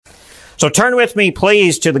So turn with me,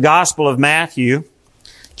 please, to the Gospel of Matthew,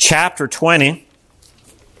 chapter 20.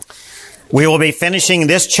 We will be finishing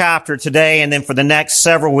this chapter today, and then for the next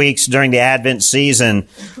several weeks during the Advent season,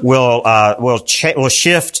 we'll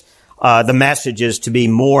shift the messages to be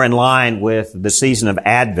more in line with the season of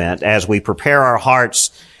Advent as we prepare our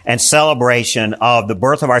hearts and celebration of the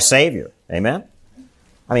birth of our Savior. Amen?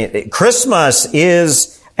 I mean, Christmas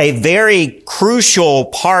is a very crucial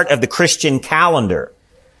part of the Christian calendar.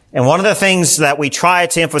 And one of the things that we try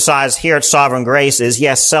to emphasize here at Sovereign Grace is,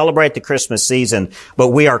 yes, celebrate the Christmas season, but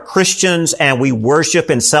we are Christians and we worship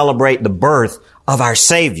and celebrate the birth of our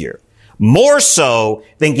Savior. More so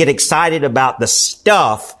than get excited about the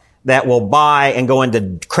stuff that we'll buy and go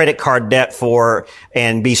into credit card debt for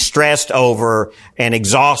and be stressed over and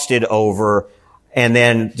exhausted over and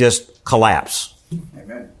then just collapse.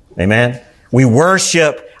 Amen. Amen. We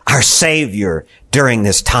worship our Savior during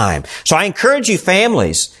this time. So I encourage you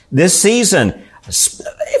families, this season,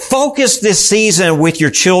 focus this season with your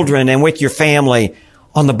children and with your family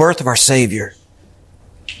on the birth of our Savior.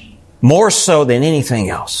 More so than anything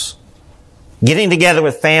else. Getting together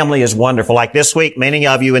with family is wonderful. Like this week, many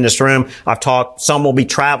of you in this room, I've talked, some will be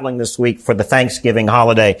traveling this week for the Thanksgiving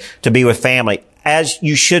holiday to be with family, as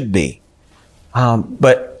you should be.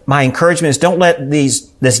 But my encouragement is don't let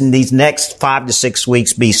these next 5 to 6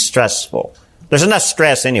 weeks be stressful. There's enough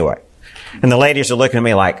stress anyway. And the ladies are looking at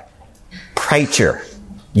me like, preacher,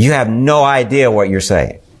 you have no idea what you're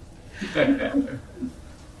saying.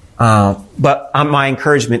 But my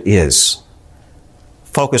encouragement is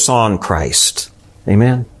focus on Christ.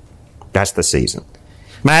 Amen? That's the season.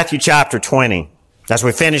 Matthew chapter 20. As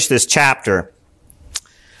we finish this chapter,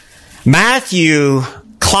 Matthew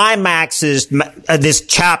climaxes this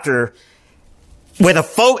chapter with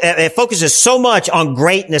it focuses so much on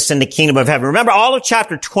greatness in the kingdom of heaven. Remember, all of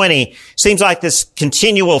chapter 20 seems like this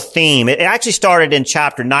continual theme. It actually started in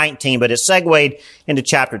chapter 19, but it segued into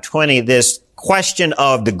chapter 20, this question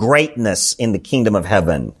of the greatness in the kingdom of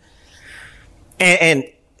heaven. And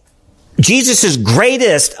Jesus'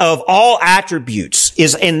 greatest of all attributes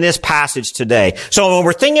is in this passage today. So when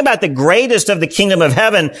we're thinking about the greatest of the kingdom of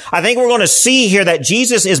heaven, I think we're going to see here that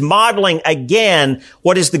Jesus is modeling again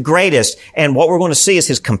what is the greatest. And what we're going to see is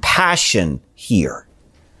his compassion here.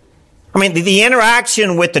 I mean, the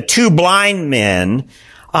interaction with the two blind men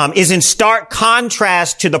is in stark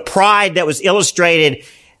contrast to the pride that was illustrated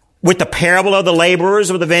with the parable of the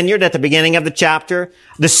laborers of the vineyard at the beginning of the chapter,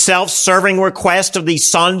 the self-serving request of the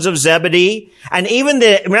sons of Zebedee, and even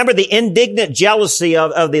remember the indignant jealousy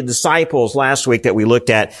of the disciples last week that we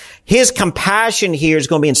looked at. His compassion here is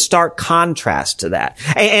going to be in stark contrast to that.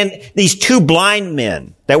 And these two blind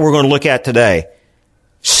men that we're going to look at today,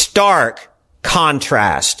 stark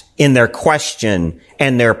contrast in their question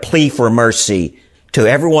and their plea for mercy to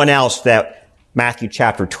everyone else that Matthew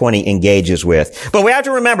chapter 20 engages with. But we have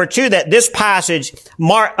to remember, too, that this passage,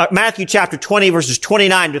 Matthew chapter 20, verses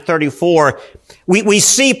 29 to 34, we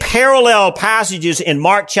see parallel passages in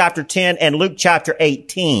Mark chapter 10 and Luke chapter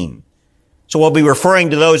 18. So we'll be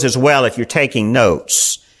referring to those as well if you're taking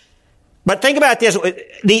notes. But think about this.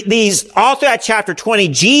 These all throughout chapter 20,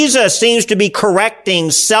 Jesus seems to be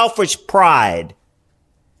correcting selfish pride.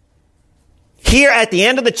 Here at the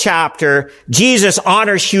end of the chapter, Jesus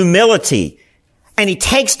honors humility. And he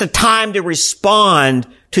takes the time to respond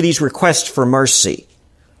to these requests for mercy.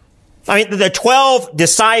 I mean, the 12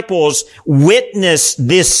 disciples witnessed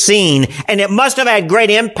this scene, and it must have had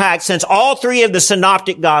great impact since all three of the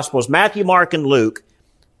synoptic gospels, Matthew, Mark, and Luke,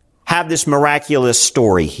 have this miraculous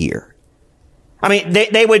story here. I mean,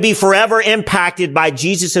 they would be forever impacted by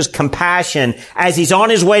Jesus' compassion as he's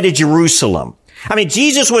on his way to Jerusalem. I mean,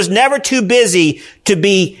 Jesus was never too busy to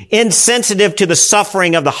be insensitive to the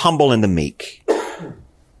suffering of the humble and the meek.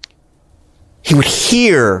 He would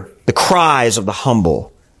hear the cries of the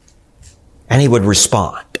humble, and he would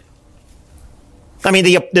respond. I mean,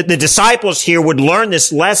 the disciples here would learn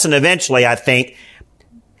this lesson eventually, I think.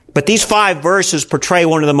 But these 5 verses portray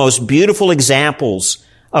one of the most beautiful examples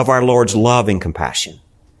of our Lord's love and compassion.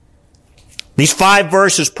 These 5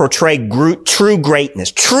 verses portray true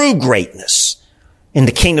greatness in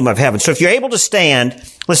the kingdom of heaven. So if you're able to stand,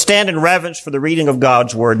 let's stand in reverence for the reading of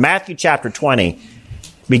God's word. Matthew chapter 20.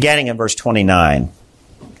 Beginning in verse 29.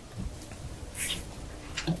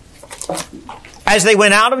 As they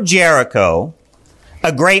went out of Jericho,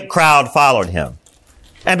 a great crowd followed him.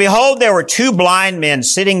 And behold, there were 2 blind men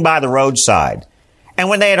sitting by the roadside. And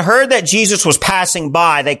when they had heard that Jesus was passing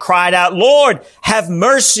by, they cried out, "Lord, have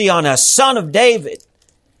mercy on us, Son of David."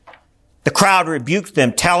 The crowd rebuked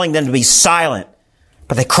them, telling them to be silent.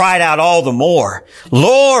 But they cried out all the more,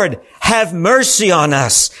 Lord, have mercy on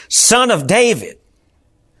us, Son of David.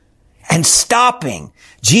 And stopping,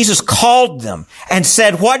 Jesus called them and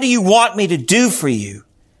said, what do you want me to do for you?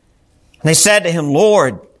 And they said to him,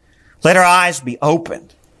 Lord, let our eyes be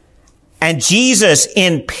opened. And Jesus,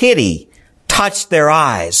 in pity, touched their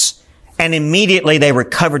eyes, and immediately they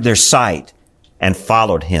recovered their sight and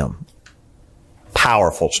followed him.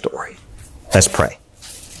 Powerful story. Let's pray.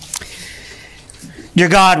 Dear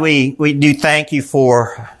God, we do thank you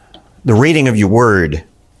for the reading of your word.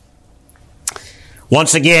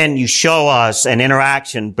 Once again, you show us an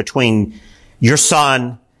interaction between your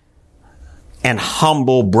Son and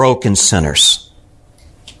humble, broken sinners.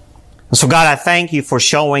 And so, God, I thank you for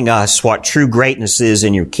showing us what true greatness is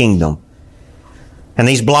in your kingdom. And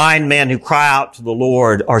these blind men who cry out to the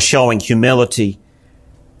Lord are showing humility,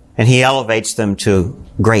 and he elevates them to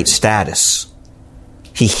great status.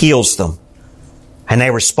 He heals them, and they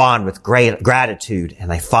respond with great gratitude, and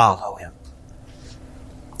they follow him.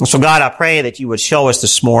 And so, God, I pray that you would show us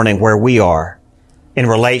this morning where we are in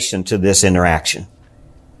relation to this interaction.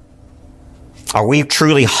 Are we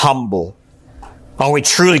truly humble? Are we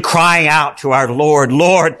truly crying out to our Lord,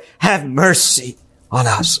 Lord, have mercy on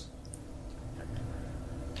us?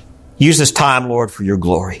 Use this time, Lord, for your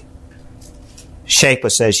glory. Shape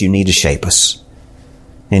us as you need to shape us.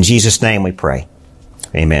 In Jesus' name we pray.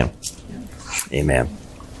 Amen. Amen.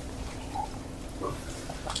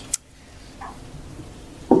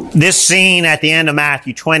 This scene at the end of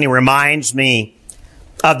Matthew 20 reminds me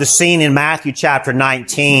of the scene in Matthew chapter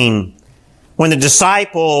 19 when the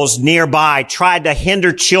disciples nearby tried to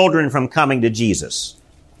hinder children from coming to Jesus.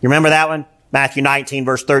 You remember that one? Matthew 19,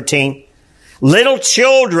 verse 13. Little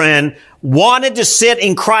children wanted to sit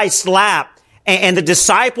in Christ's lap, and the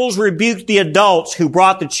disciples rebuked the adults who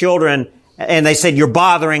brought the children, and they said, you're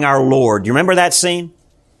bothering our Lord. Do you remember that scene?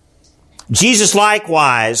 Jesus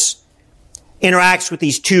likewise interacts with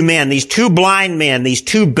these two men, these two blind men, these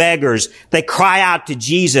two beggars. They cry out to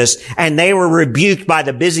Jesus, and they were rebuked by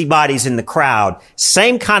the busybodies in the crowd.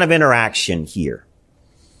 Same kind of interaction here.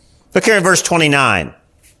 Look here in verse 29.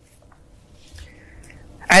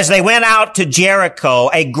 As they went out to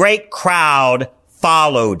Jericho, a great crowd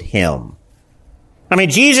followed him. I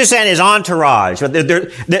mean, Jesus and his entourage,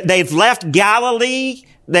 they've left Galilee,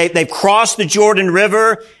 they've crossed the Jordan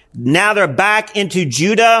River, now they're back into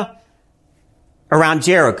Judah, around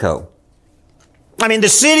Jericho. I mean, the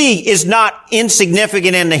city is not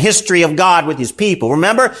insignificant in the history of God with his people.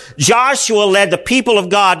 Remember, Joshua led the people of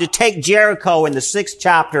God to take Jericho in the 6th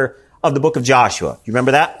chapter of the book of Joshua. You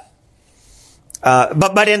remember that?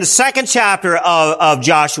 But in the 2nd chapter of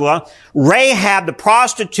Joshua, Rahab the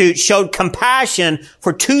prostitute showed compassion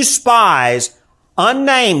for 2 spies,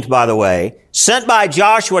 unnamed by the way, sent by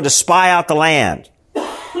Joshua to spy out the land.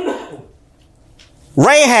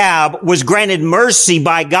 Rahab was granted mercy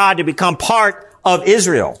by God to become part of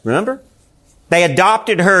Israel. Remember? They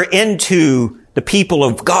adopted her into the people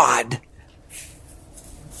of God.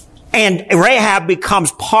 And Rahab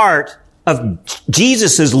becomes part of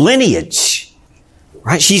Jesus' lineage.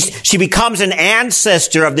 Right? She becomes an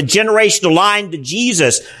ancestor of the generational line to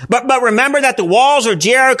Jesus. But remember that the walls of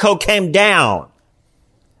Jericho came down.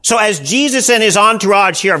 So as Jesus and his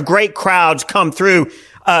entourage here of great crowds come through,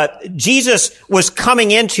 Jesus was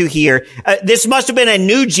coming into here. This must have been a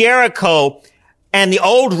new Jericho, and the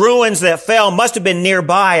old ruins that fell must have been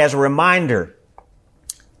nearby as a reminder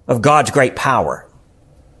of God's great power.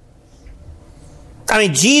 I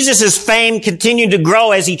mean, Jesus' fame continued to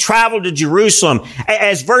grow as he traveled to Jerusalem.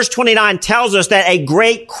 As verse 29 tells us that a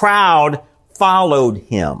great crowd followed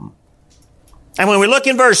him. And when we look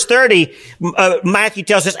in verse 30, Matthew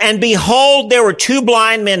tells us, and behold, there were 2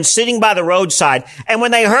 blind men sitting by the roadside. And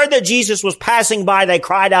when they heard that Jesus was passing by, they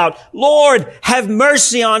cried out, Lord, have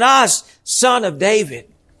mercy on us, Son of David.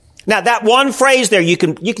 Now, that one phrase there, you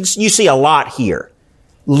see a lot here.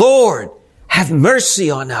 Lord, have mercy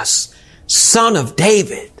on us, Son of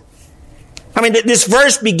David. I mean, this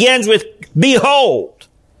verse begins with, behold.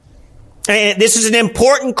 And this is an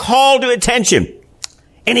important call to attention.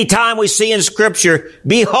 Anytime we see in Scripture,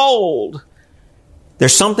 behold,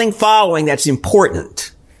 there's something following that's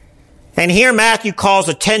important. And here Matthew calls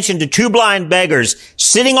attention to 2 blind beggars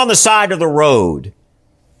sitting on the side of the road.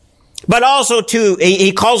 But also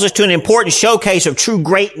he calls us to an important showcase of true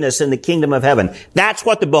greatness in the kingdom of heaven. That's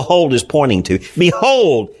what the behold is pointing to.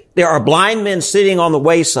 Behold, there are blind men sitting on the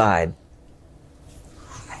wayside.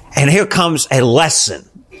 And here comes a lesson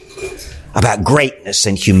about greatness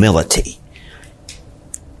and humility.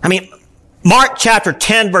 I mean, Mark chapter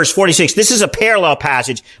 10 verse 46, this is a parallel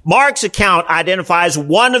passage. Mark's account identifies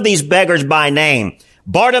one of these beggars by name,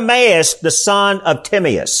 Bartimaeus, the son of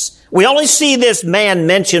Timaeus. We only see this man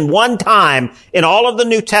mentioned one time in all of the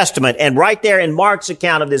New Testament, and right there in Mark's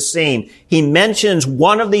account of this scene, he mentions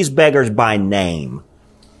one of these beggars by name.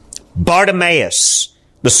 Bartimaeus,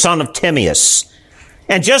 the son of Timaeus.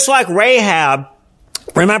 And just like Rahab,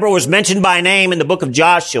 remember, was mentioned by name in the book of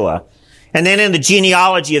Joshua, and then in the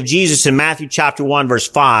genealogy of Jesus in Matthew chapter 1, verse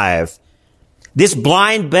 5, this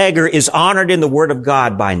blind beggar is honored in the Word of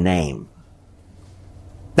God by name.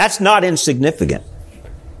 That's not insignificant.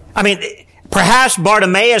 I mean, perhaps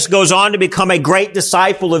Bartimaeus goes on to become a great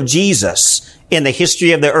disciple of Jesus in the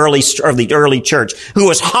history of the early church, who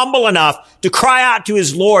was humble enough to cry out to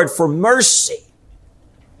his Lord for mercy.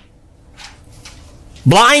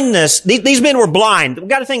 Blindness, these men were blind. We've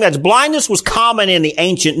got to think that blindness was common in the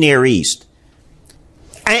ancient Near East.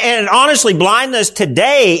 And honestly, blindness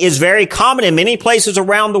today is very common in many places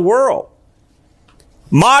around the world.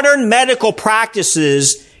 Modern medical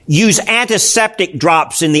practices use antiseptic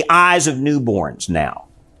drops in the eyes of newborns now.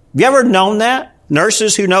 Have you ever known that?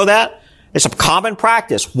 Nurses who know that? It's a common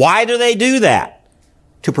practice. Why do they do that?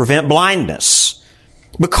 To prevent blindness.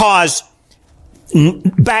 Because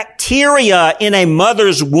bacteria in a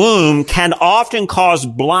mother's womb can often cause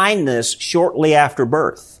blindness shortly after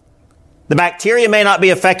birth. The bacteria may not be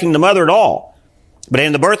affecting the mother at all, but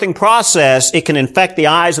in the birthing process, it can infect the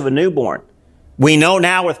eyes of a newborn. We know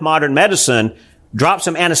now with modern medicine, drop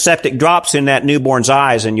some antiseptic drops in that newborn's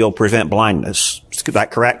eyes and you'll prevent blindness. Is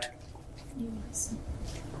that correct? Yes.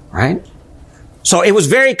 Right? So it was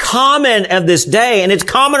very common of this day, and it's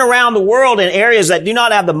common around the world in areas that do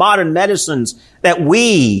not have the modern medicines that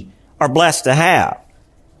we are blessed to have.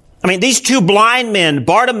 I mean, these two blind men,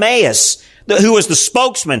 Bartimaeus, who was the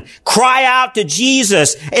spokesman, cry out to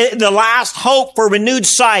Jesus. The last hope for renewed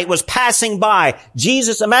sight was passing by.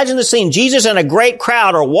 Jesus, imagine the scene. Jesus and a great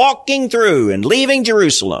crowd are walking through and leaving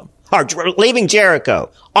Jerusalem, or leaving Jericho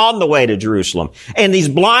on the way to Jerusalem. And these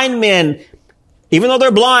blind men, even though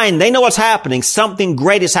they're blind, they know what's happening. Something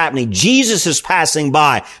great is happening. Jesus is passing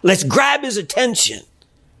by. Let's grab his attention.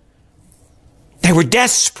 They were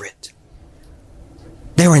desperate.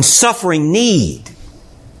 They were in suffering need.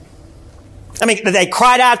 I mean, they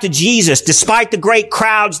cried out to Jesus despite the great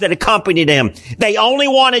crowds that accompanied him. They only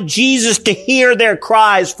wanted Jesus to hear their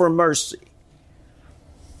cries for mercy.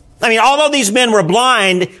 I mean, although these men were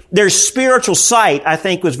blind, their spiritual sight, I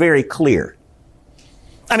think, was very clear.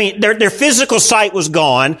 I mean, their physical sight was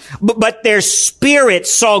gone, but their spirit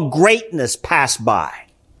saw greatness pass by.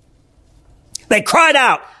 They cried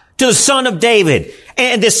out to the Son of David.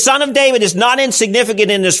 And the Son of David is not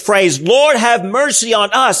insignificant in this phrase. Lord, have mercy on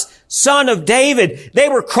us, Son of David. They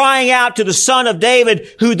were crying out to the Son of David,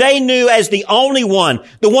 who they knew as the only one,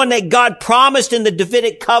 the one that God promised in the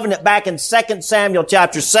Davidic covenant back in 2 Samuel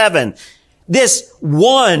chapter 7. This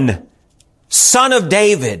one Son of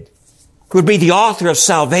David would be the author of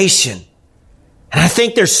salvation. And I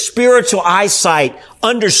think their spiritual eyesight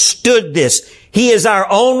understood this. He is our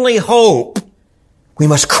only hope. We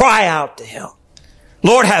must cry out to him.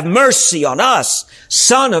 Lord, have mercy on us,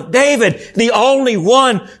 Son of David, the only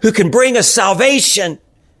one who can bring us salvation.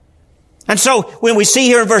 And so when we see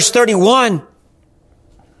here in verse 31,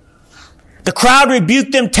 the crowd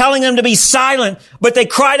rebuked them, telling them to be silent, but they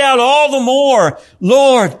cried out all the more,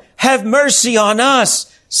 Lord, have mercy on us,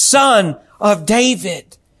 Son of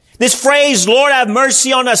David. This phrase, Lord, have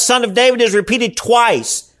mercy on us, Son of David, is repeated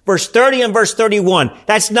twice. Verse 30 and verse 31.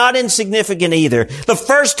 That's not insignificant either. The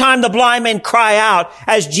first time the blind men cry out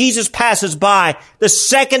as Jesus passes by. The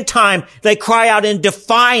second time they cry out in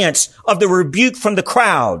defiance of the rebuke from the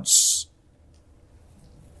crowds.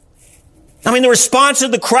 I mean, the response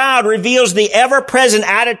of the crowd reveals the ever-present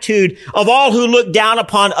attitude of all who look down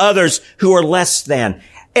upon others who are less than.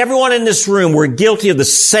 Everyone in this room were guilty of the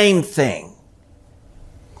same thing.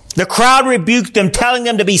 The crowd rebuked them, telling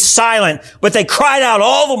them to be silent, but they cried out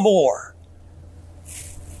all the more.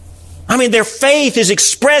 I mean, their faith is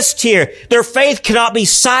expressed here. Their faith cannot be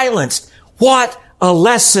silenced. What a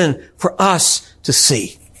lesson for us to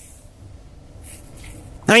see.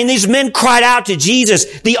 I mean, these men cried out to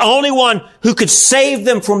Jesus, the only one who could save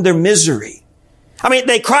them from their misery. I mean,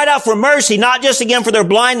 they cried out for mercy, not just again for their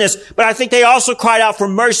blindness, but I think they also cried out for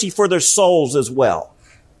mercy for their souls as well.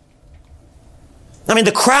 I mean,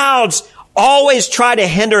 the crowds always try to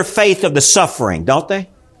hinder faith of the suffering, don't they?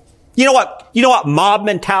 You know what mob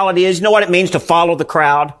mentality is? You know what it means to follow the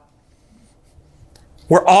crowd?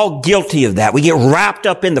 We're all guilty of that. We get wrapped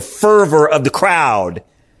up in the fervor of the crowd.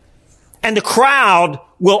 And the crowd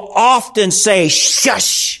will often say,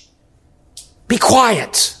 shush, be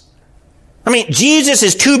quiet. I mean, Jesus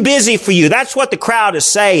is too busy for you. That's what the crowd is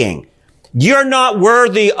saying. You're not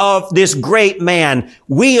worthy of this great man.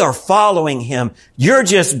 We are following him. You're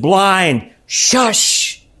just blind.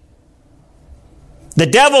 Shush. The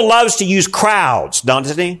devil loves to use crowds,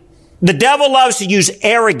 doesn't he? The devil loves to use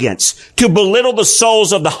arrogance to belittle the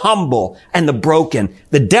souls of the humble and the broken.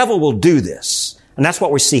 The devil will do this. And that's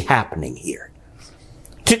what we see happening here.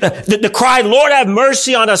 The cry, Lord, have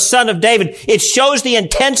mercy on us, Son of David. It shows the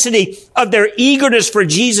intensity of their eagerness for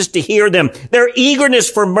Jesus to hear them. Their eagerness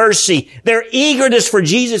for mercy. Their eagerness for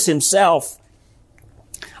Jesus himself.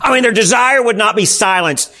 I mean, their desire would not be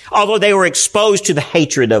silenced, although they were exposed to the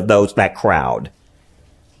hatred of that crowd.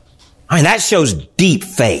 I mean, that shows deep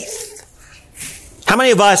faith. How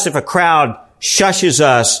many of us, if a crowd shushes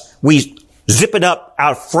us, we zip it up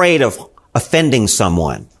out afraid of offending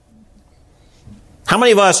someone? How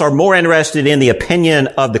many of us are more interested in the opinion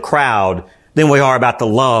of the crowd than we are about the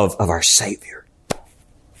love of our Savior?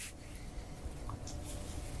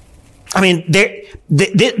 I mean,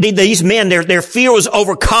 these men, their fear was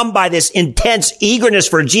overcome by this intense eagerness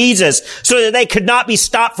for Jesus so that they could not be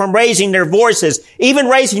stopped from raising their voices, even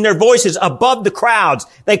raising their voices above the crowds.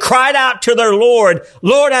 They cried out to their Lord,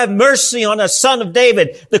 Lord, have mercy on us, Son of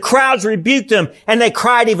David. The crowds rebuked them and they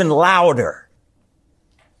cried even louder,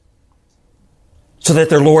 so that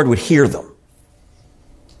their Lord would hear them.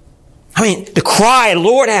 I mean, the cry,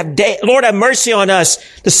 Lord have mercy on us,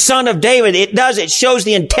 the Son of David, it shows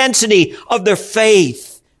the intensity of their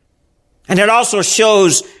faith. And it also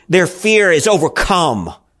shows their fear is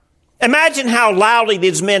overcome. Imagine how loudly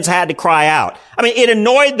these men had to cry out. I mean, it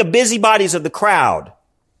annoyed the busybodies of the crowd.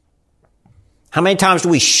 How many times do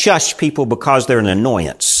we shush people because they're an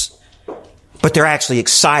annoyance, but they're actually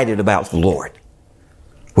excited about the Lord?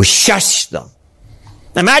 We shush them.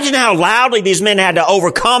 Imagine how loudly these men had to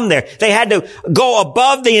overcome they had to go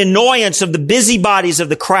above the annoyance of the busybodies of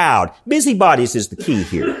the crowd. Busybodies is the key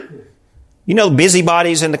here. You know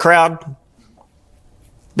busybodies in the crowd?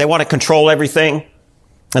 They want to control everything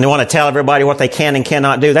and they want to tell everybody what they can and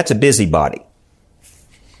cannot do. That's a busybody.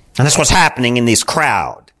 And that's what's happening in this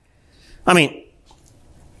crowd. I mean,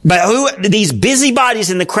 but these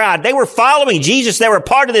busybodies in the crowd, they were following Jesus. They were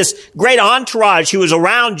part of this great entourage who was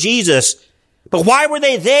around Jesus. But why were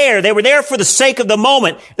they there? They were there for the sake of the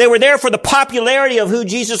moment. They were there for the popularity of who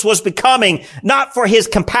Jesus was becoming, not for his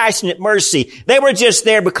compassionate mercy. They were just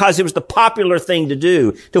there because it was the popular thing to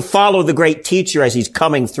do, to follow the great teacher as he's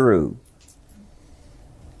coming through.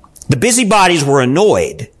 The busybodies were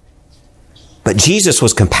annoyed, but Jesus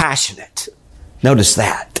was compassionate. Notice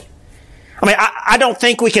that. I mean, I don't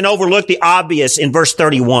think we can overlook the obvious in verse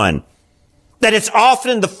 31, that it's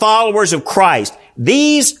often the followers of Christ.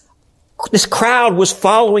 This crowd was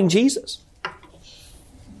following Jesus.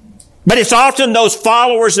 But it's often those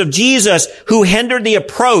followers of Jesus who hindered the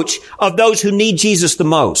approach of those who need Jesus the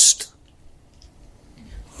most.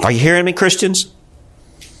 Are you hearing me, Christians?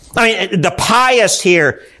 I mean, the pious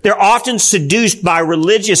here, they're often seduced by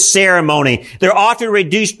religious ceremony. They're often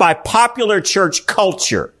reduced by popular church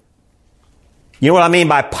culture. You know what I mean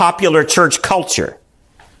by popular church culture?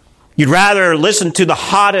 You'd rather listen to the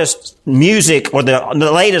hottest music or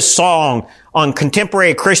the latest song on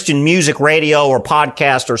contemporary Christian music radio or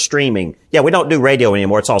podcast or streaming. Yeah, we don't do radio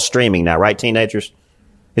anymore. It's all streaming now, right, teenagers?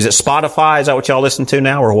 Is it Spotify? Is that what y'all listen to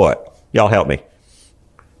now or what? Y'all help me.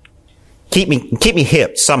 Keep me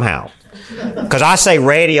hip somehow. Because I say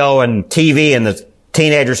radio and TV and the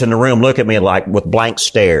teenagers in the room look at me like with blank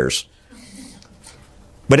stares.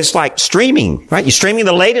 But it's like streaming, right? You're streaming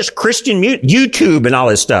the latest Christian YouTube and all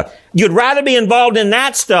this stuff. You'd rather be involved in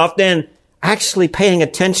that stuff than actually paying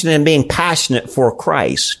attention and being passionate for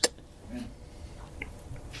Christ.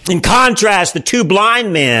 In contrast, the two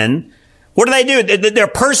blind men, what do? They're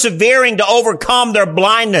persevering to overcome their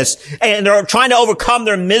blindness and they're trying to overcome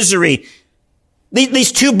their misery.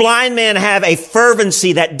 These two blind men have a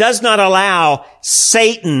fervency that does not allow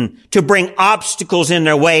Satan to bring obstacles in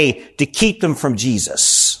their way to keep them from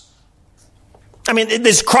Jesus. I mean,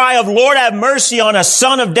 this cry of, Lord, have mercy on us,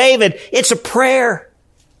 Son of David, it's a prayer.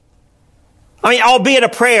 I mean, albeit a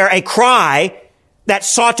prayer, a cry that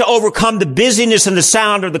sought to overcome the busyness and the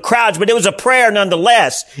sound of the crowds, but it was a prayer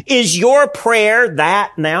nonetheless. Is your prayer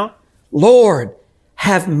that now? Lord,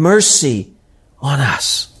 have mercy on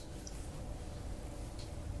us.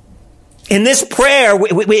 In this prayer,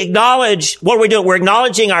 we acknowledge what we're doing. We're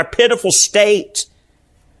acknowledging our pitiful state.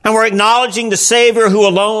 And we're acknowledging the Savior who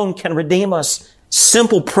alone can redeem us.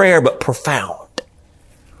 Simple prayer, but profound.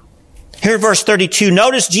 Here in verse 32,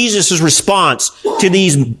 notice Jesus' response to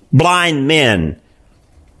these blind men.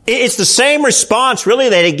 It's the same response, really,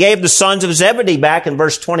 that he gave the sons of Zebedee back in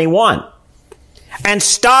verse 21. And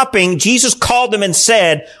stopping, Jesus called them and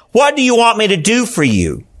said, what do you want me to do for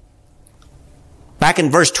you? Back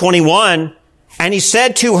in verse 21, and he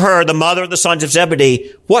said to her, the mother of the sons of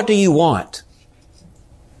Zebedee, what do you want?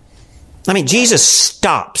 I mean, Jesus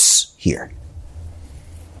stops here.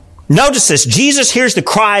 Notice this. Jesus hears the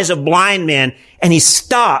cries of blind men, and he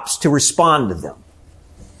stops to respond to them.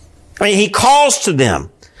 I mean, he calls to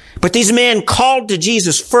them, but these men called to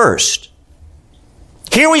Jesus first.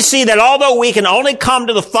 Here we see that although we can only come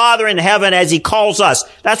to the Father in heaven as he calls us,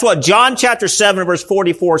 that's what John chapter 7 verse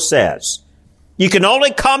 44 says. You can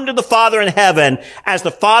only come to the Father in heaven as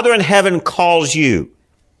the Father in heaven calls you.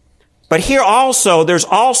 But here also, there's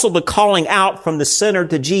also the calling out from the sinner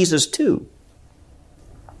to Jesus too.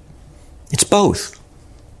 It's both.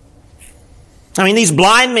 I mean, these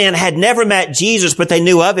blind men had never met Jesus, but they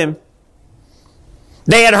knew of him.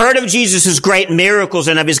 They had heard of Jesus' great miracles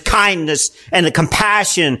and of his kindness and the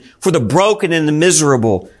compassion for the broken and the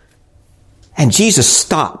miserable. And Jesus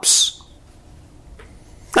stops.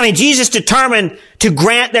 I mean, Jesus determined to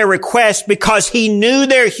grant their request because he knew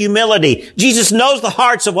their humility. Jesus knows the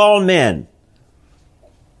hearts of all men.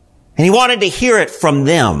 And he wanted to hear it from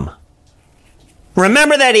them.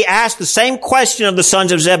 Remember that he asked the same question of the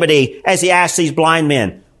sons of Zebedee as he asked these blind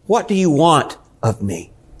men. What do you want of me?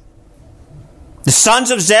 The sons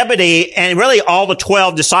of Zebedee, and really all the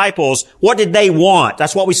 12 disciples, what did they want?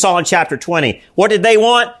 That's what we saw in chapter 20. What did they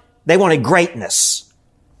want? They wanted greatness.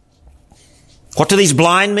 What do these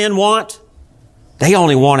blind men want? They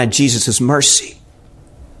only wanted Jesus' mercy.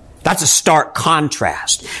 That's a stark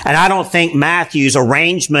contrast. And I don't think Matthew's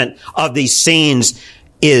arrangement of these scenes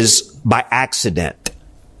is by accident.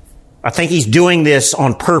 I think he's doing this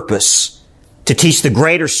on purpose to teach the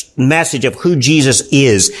greater message of who Jesus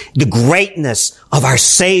is. The greatness of our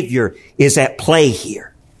Savior is at play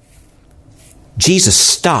here. Jesus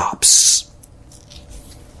stops.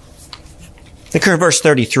 Look here at verse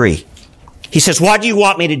 33. He says, what do you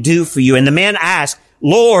want me to do for you? And the man asked,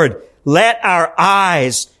 Lord, let our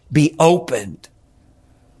eyes be opened.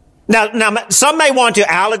 Now, some may want to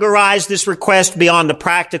allegorize this request beyond the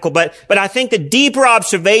practical, but I think the deeper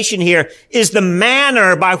observation here is the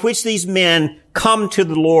manner by which these men come to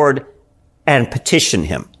the Lord and petition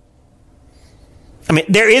him. I mean,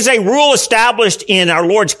 there is a rule established in our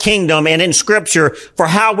Lord's kingdom and in Scripture for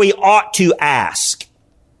how we ought to ask,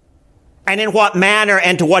 and in what manner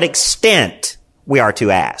and to what extent we are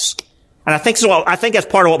to ask. And I think that's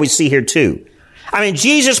part of what we see here too. I mean,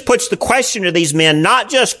 Jesus puts the question to these men, not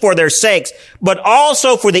just for their sakes, but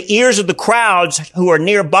also for the ears of the crowds who are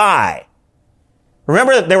nearby.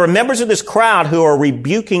 Remember that there were members of this crowd who are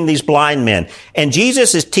rebuking these blind men, and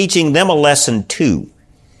Jesus is teaching them a lesson too.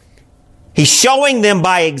 He's showing them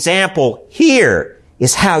by example, here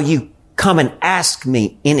is how you come and ask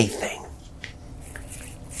me anything.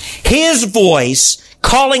 His voice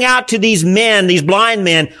calling out to these men, these blind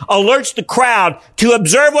men, alerts the crowd to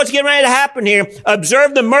observe what's getting ready to happen here.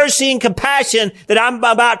 Observe the mercy and compassion that I'm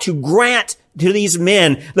about to grant to these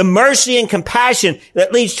men. The mercy and compassion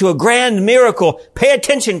that leads to a grand miracle. Pay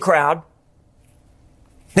attention, crowd.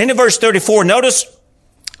 Then in verse 34, notice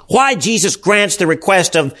why Jesus grants the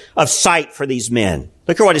request of sight for these men.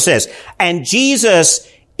 Look at what it says. And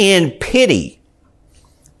Jesus, in pity,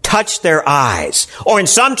 touched their eyes. Or in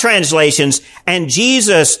some translations, and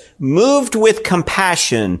Jesus, moved with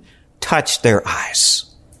compassion, touched their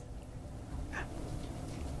eyes.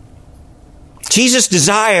 Jesus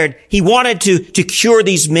he wanted to cure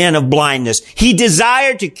these men of blindness. He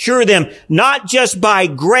desired to cure them not just by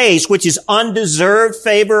grace, which is undeserved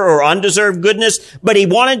favor or undeserved goodness, but he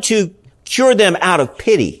wanted to cure them out of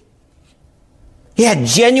pity. He had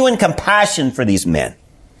genuine compassion for these men.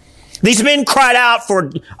 These men cried out for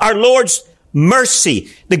our Lord's mercy.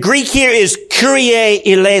 The Greek here is Kyrie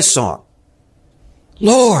eleison.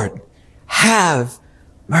 Lord, have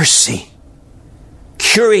mercy.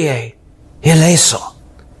 Kyrie eleison.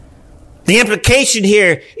 The implication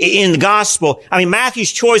here in the gospel,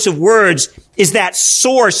 Matthew's choice of words is that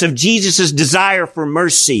source of Jesus' desire for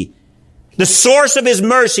mercy. The source of his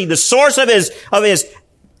mercy, the source of his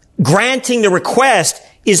granting the request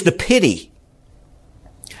is the pity.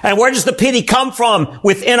 And where does the pity come from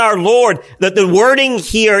within our Lord? That the wording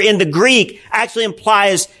here in the Greek actually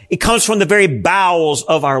implies it comes from the very bowels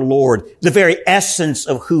of our Lord, the very essence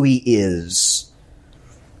of who he is.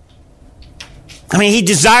 He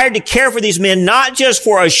desired to care for these men, not just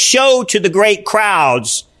for a show to the great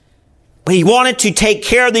crowds, but he wanted to take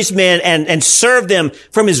care of these men and serve them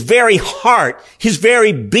from his very heart, his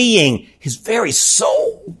very being, his very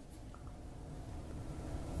soul.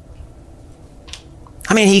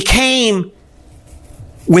 He came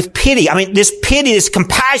with pity. I mean, this pity, this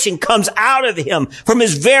compassion comes out of him from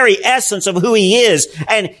his very essence of who he is.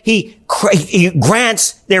 And he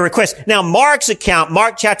grants their request. Now, Mark's account,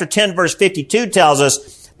 Mark chapter 10, verse 52 tells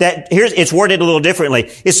us that it's worded a little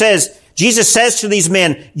differently. It says, Jesus says to these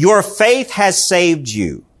men, your faith has saved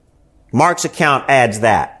you. Mark's account adds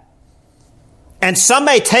that. And some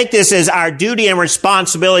may take this as our duty and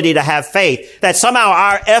responsibility to have faith, that somehow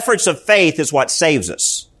our efforts of faith is what saves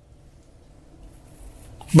us.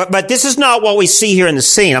 But this is not what we see here in the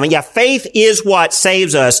scene. I mean, yeah, faith is what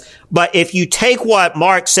saves us. But if you take what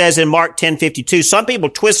Mark says in Mark 10:52, some people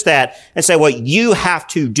twist that and say, well, you have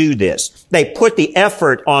to do this. They put the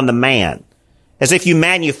effort on the man as if you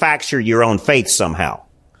manufacture your own faith somehow.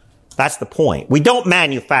 That's the point. We don't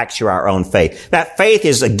manufacture our own faith. That faith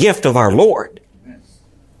is a gift of our Lord.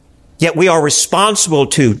 Yet we are responsible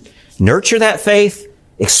to nurture that faith,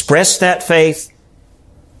 express that faith.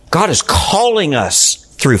 God is calling us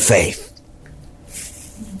through faith.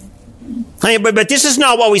 I mean, but this is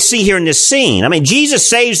not what we see here in this scene. I mean, Jesus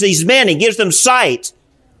saves these men. He gives them sight.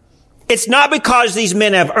 It's not because these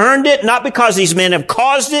men have earned it, not because these men have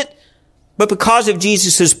caused it, but because of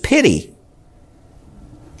Jesus' pity.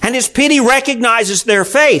 And his pity recognizes their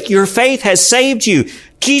faith. Your faith has saved you.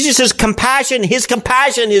 Jesus' compassion, his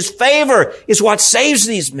favor is what saves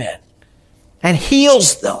these men and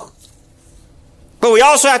heals them. But we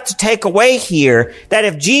also have to take away here that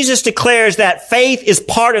if Jesus declares that faith is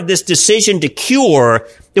part of this decision to cure,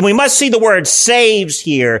 then we must see the word saves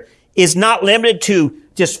here is not limited to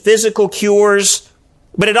just physical cures,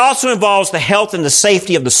 but it also involves the health and the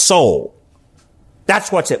safety of the soul.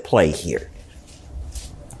 That's what's at play here.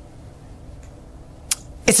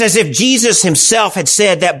 It's as if Jesus himself had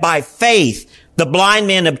said that by faith, the blind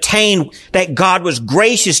men obtained that God was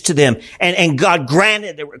gracious to them and God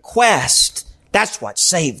granted their request. That's what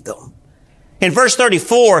saved them. In verse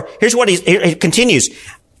 34, here's what he continues.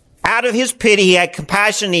 Out of his pity, he had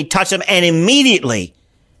compassion, he touched them, and immediately,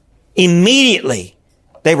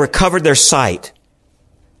 they recovered their sight.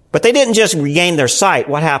 But they didn't just regain their sight.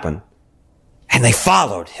 What happened? And they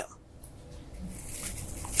followed him.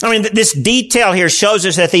 I mean, this detail here shows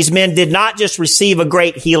us that these men did not just receive a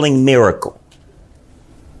great healing miracle.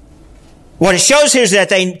 What it shows here is that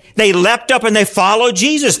they leapt up and they followed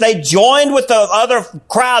Jesus. They joined with the other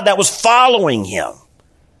crowd that was following him.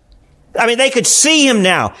 I mean, they could see him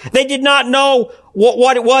now. They did not know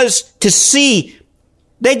what it was to see.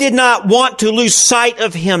 They did not want to lose sight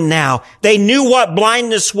of him now. They knew what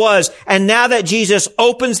blindness was. And now that Jesus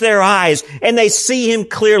opens their eyes and they see him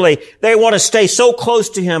clearly, they want to stay so close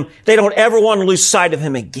to him, they don't ever want to lose sight of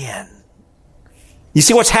him again. You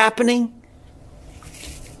see what's happening?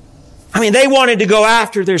 I mean, they wanted to go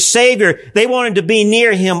after their Savior. They wanted to be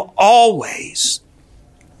near him always.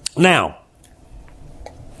 Now,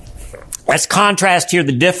 let's contrast here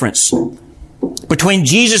the difference between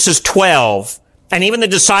Jesus' 12 and even the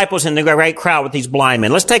disciples in the great crowd with these blind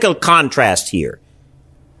men. Let's take a contrast here.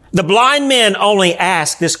 The blind men only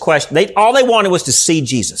asked this question. All they wanted was to see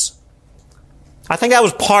Jesus. I think that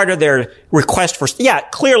was part of their request for,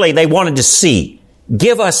 clearly they wanted to see.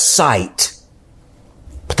 Give us sight.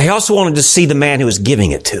 But they also wanted to see the man who was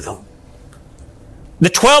giving it to them. The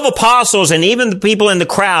 12 apostles and even the people in the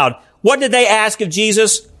crowd, what did they ask of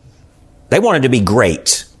Jesus? They wanted to be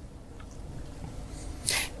great.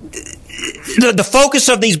 The focus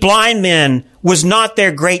of these blind men was not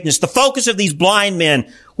their greatness. The focus of these blind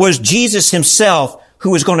men was Jesus himself,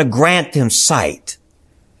 who was going to grant them sight.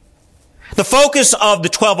 The focus of the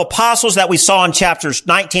 12 apostles that we saw in chapters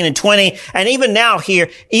 19 and 20, and even now here,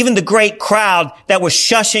 even the great crowd that was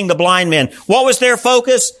shushing the blind men, what was their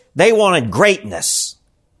focus? They wanted greatness.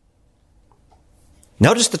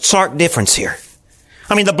 Notice the stark difference here.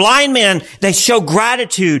 I mean, the blind men, they show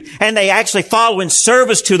gratitude and they actually follow in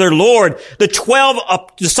service to their Lord. The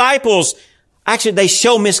 12 disciples, actually, they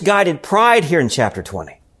show misguided pride here in chapter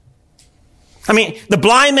 20. I mean, the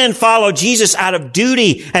blind men follow Jesus out of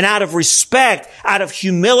duty and out of respect, out of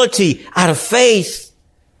humility, out of faith.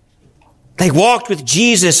 They walked with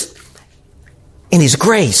Jesus in his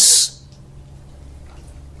grace.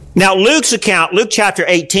 Now, Luke's account, Luke chapter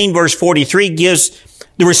 18, verse 43, gives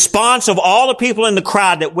the response of all the people in the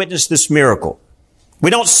crowd that witnessed this miracle.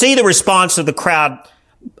 We don't see the response of the crowd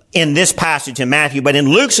in this passage in Matthew, but in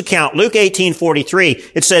Luke's account, Luke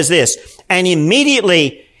 18:43, it says this, and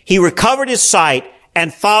immediately he recovered his sight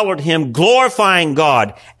and followed him, glorifying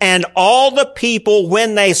God. And all the people,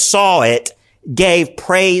 when they saw it, gave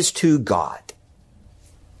praise to God.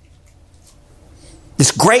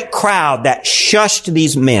 This great crowd that shushed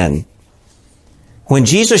these men, when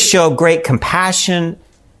Jesus showed great compassion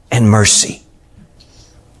and mercy.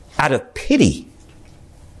 out of pity.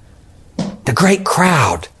 The great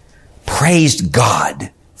crowd praised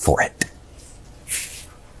God for it.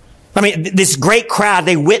 I mean, this great crowd,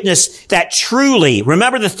 they witnessed that truly,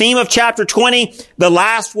 remember the theme of chapter 20? The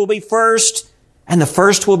last will be first and the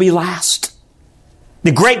first will be last.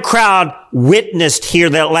 The great crowd witnessed here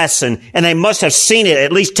that lesson, and they must have seen it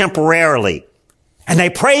at least temporarily. And they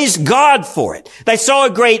praised God for it. They saw a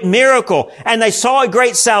great miracle, and they saw a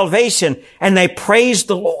great salvation, and they praised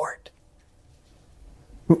the Lord.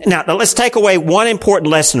 Now let's take away one important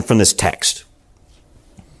lesson from this text.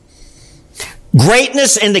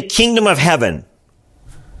 Greatness in the kingdom of heaven.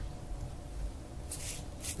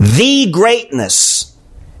 The greatness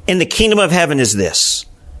in the kingdom of heaven is this.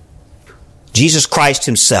 Jesus Christ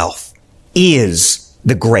himself is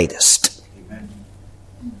the greatest. Amen.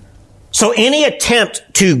 So any attempt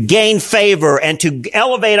to gain favor and to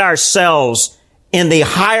elevate ourselves in the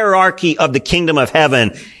hierarchy of the kingdom of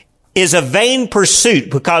heaven is a vain pursuit,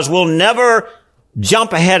 because we'll never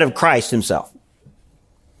jump ahead of Christ himself.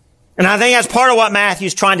 And I think that's part of what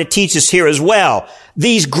Matthew's trying to teach us here as well.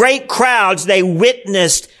 These great crowds, they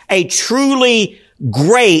witnessed a truly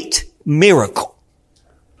great miracle.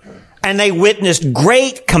 And they witnessed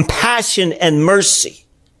great compassion and mercy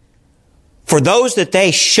for those that they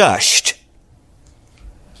shushed.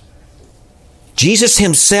 Jesus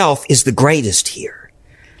himself is the greatest here.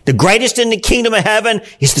 The greatest in the kingdom of heaven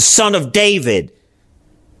is the Son of David,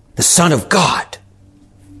 the Son of God.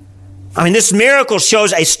 I mean, this miracle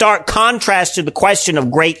shows a stark contrast to the question of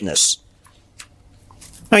greatness.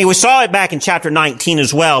 I mean, we saw it back in chapter 19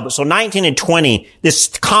 as well, but so 19 and 20, this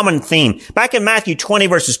common theme. Back in Matthew 20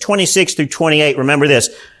 verses 26 through 28, remember this.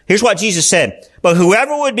 Here's what Jesus said. But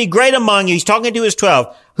whoever would be great among you, he's talking to his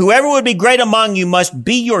 12, whoever would be great among you must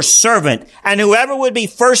be your servant, and whoever would be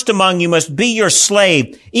first among you must be your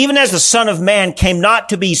slave, even as the Son of Man came not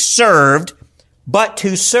to be served, but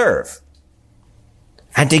to serve,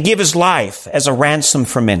 and to give his life as a ransom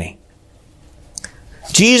for many.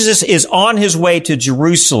 Jesus is on his way to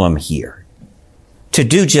Jerusalem here to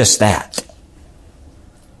do just that.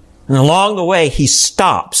 And along the way, he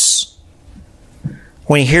stops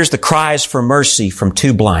when he hears the cries for mercy from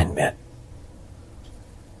two blind men.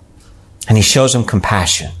 And he shows them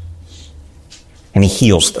compassion. And he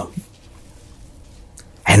heals them.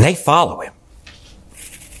 And they follow him.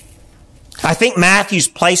 I think Matthew's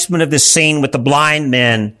placement of this scene with the blind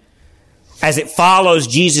men, as it follows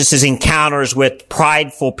Jesus' encounters with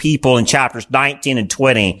prideful people in chapters 19 and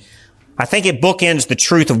 20, I think it bookends the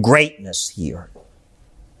truth of greatness here.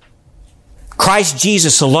 Christ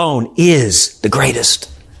Jesus alone is the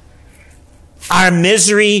greatest. Our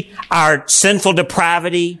misery, our sinful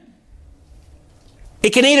depravity, it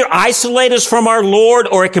can either isolate us from our Lord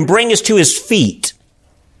or it can bring us to his feet,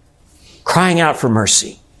 crying out for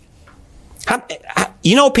mercy.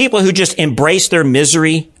 You know people who just embrace their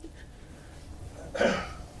misery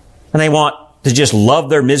and they want to just love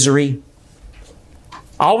their misery?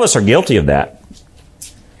 All of us are guilty of that.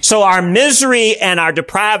 So our misery and our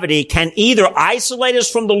depravity can either isolate us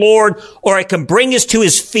from the Lord or it can bring us to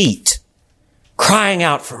his feet, crying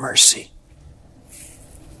out for mercy.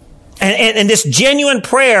 And this genuine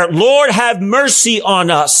prayer, Lord, have mercy on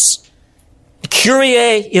us,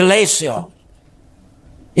 Kyrie eleison,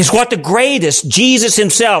 is what the greatest, Jesus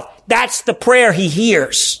himself, that's the prayer he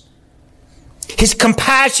hears. His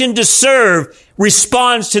compassion to serve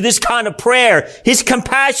responds to this kind of prayer. His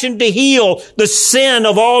compassion to heal the sin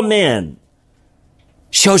of all men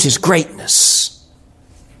shows his greatness.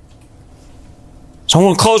 So I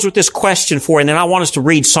want to close with this question for you, and then I want us to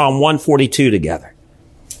read Psalm 142 together.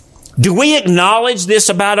 Do we acknowledge this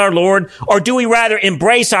about our Lord, or do we rather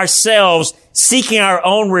embrace ourselves, seeking our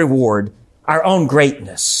own reward, our own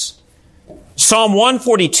greatness? Psalm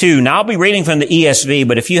 142. Now I'll be reading from the ESV,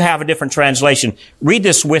 but if you have a different translation, read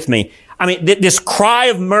this with me. I mean, this cry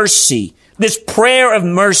of mercy, this prayer of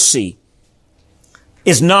mercy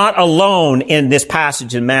is not alone in this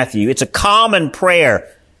passage in Matthew. It's a common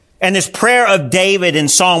prayer. And this prayer of David in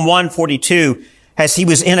Psalm 142, as he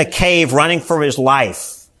was in a cave running for his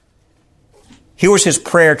life. Here was his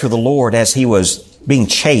prayer to the Lord as he was being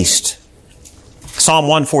chased. Psalm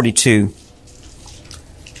 142.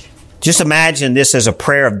 Just imagine this as a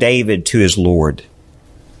prayer of David to his Lord.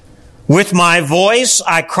 With my voice,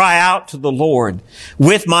 I cry out to the Lord.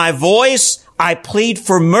 With my voice, I plead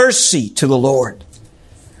for mercy to the Lord.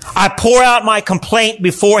 I pour out my complaint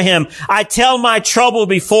before him. I tell my trouble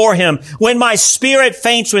before him. When my spirit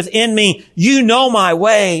faints within me, you know my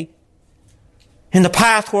way. In the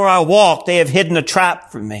path where I walk, they have hidden a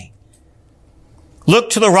trap for me.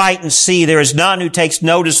 Look to the right and see there is none who takes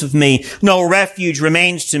notice of me. No refuge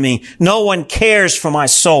remains to me. No one cares for my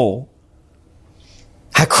soul.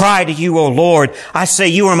 I cry to you, O Lord. I say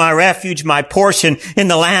you are my refuge, my portion in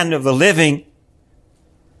the land of the living.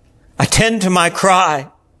 Attend to my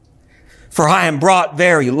cry, for I am brought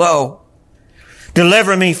very low.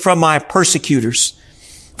 Deliver me from my persecutors,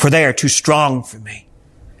 for they are too strong for me.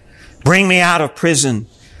 Bring me out of prison,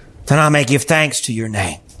 that I may give thanks to your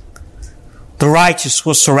name. The righteous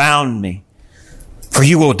will surround me, for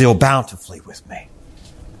you will deal bountifully with me.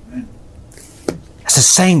 It's the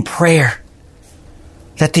same prayer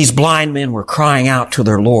that these blind men were crying out to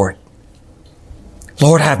their Lord.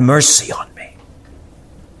 Lord, have mercy on me.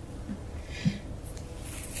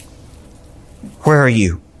 Where are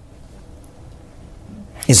you?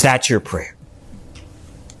 Is that your prayer?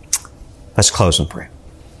 Let's close in prayer.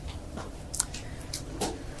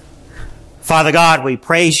 Father God, we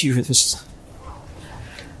praise you for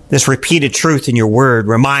this repeated truth in your word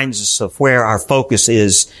reminds us of where our focus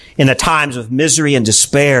is in the times of misery and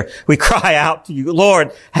despair. We cry out to you,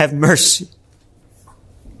 Lord, have mercy.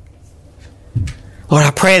 Lord,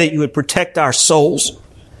 I pray that you would protect our souls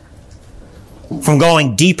from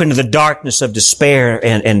going deep into the darkness of despair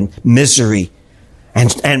and misery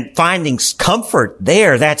and finding comfort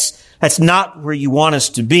there. That's not where you want us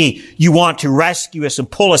to be. You want to rescue us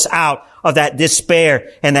and pull us out of that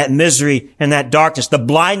despair and that misery and that darkness. The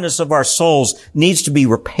blindness of our souls needs to be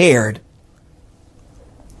repaired.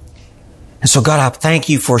 And so, God, I thank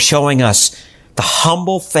you for showing us the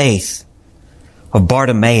humble faith of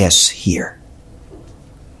Bartimaeus here.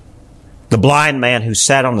 The blind man who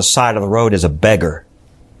sat on the side of the road as a beggar,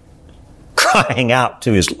 crying out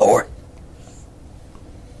to his Lord.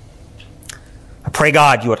 I pray,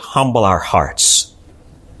 God, you would humble our hearts.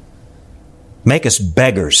 Make us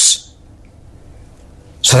beggars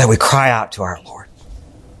so that we cry out to our Lord.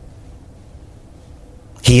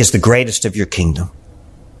 He is the greatest of your kingdom.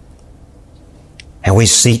 And we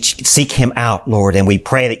seek him out, Lord, and we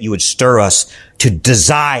pray that you would stir us to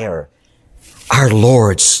desire our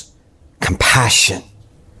Lord's compassion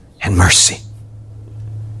and mercy.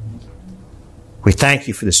 We thank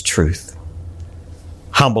you for this truth.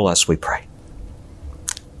 Humble us, we pray.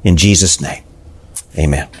 In Jesus' name,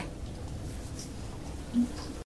 amen.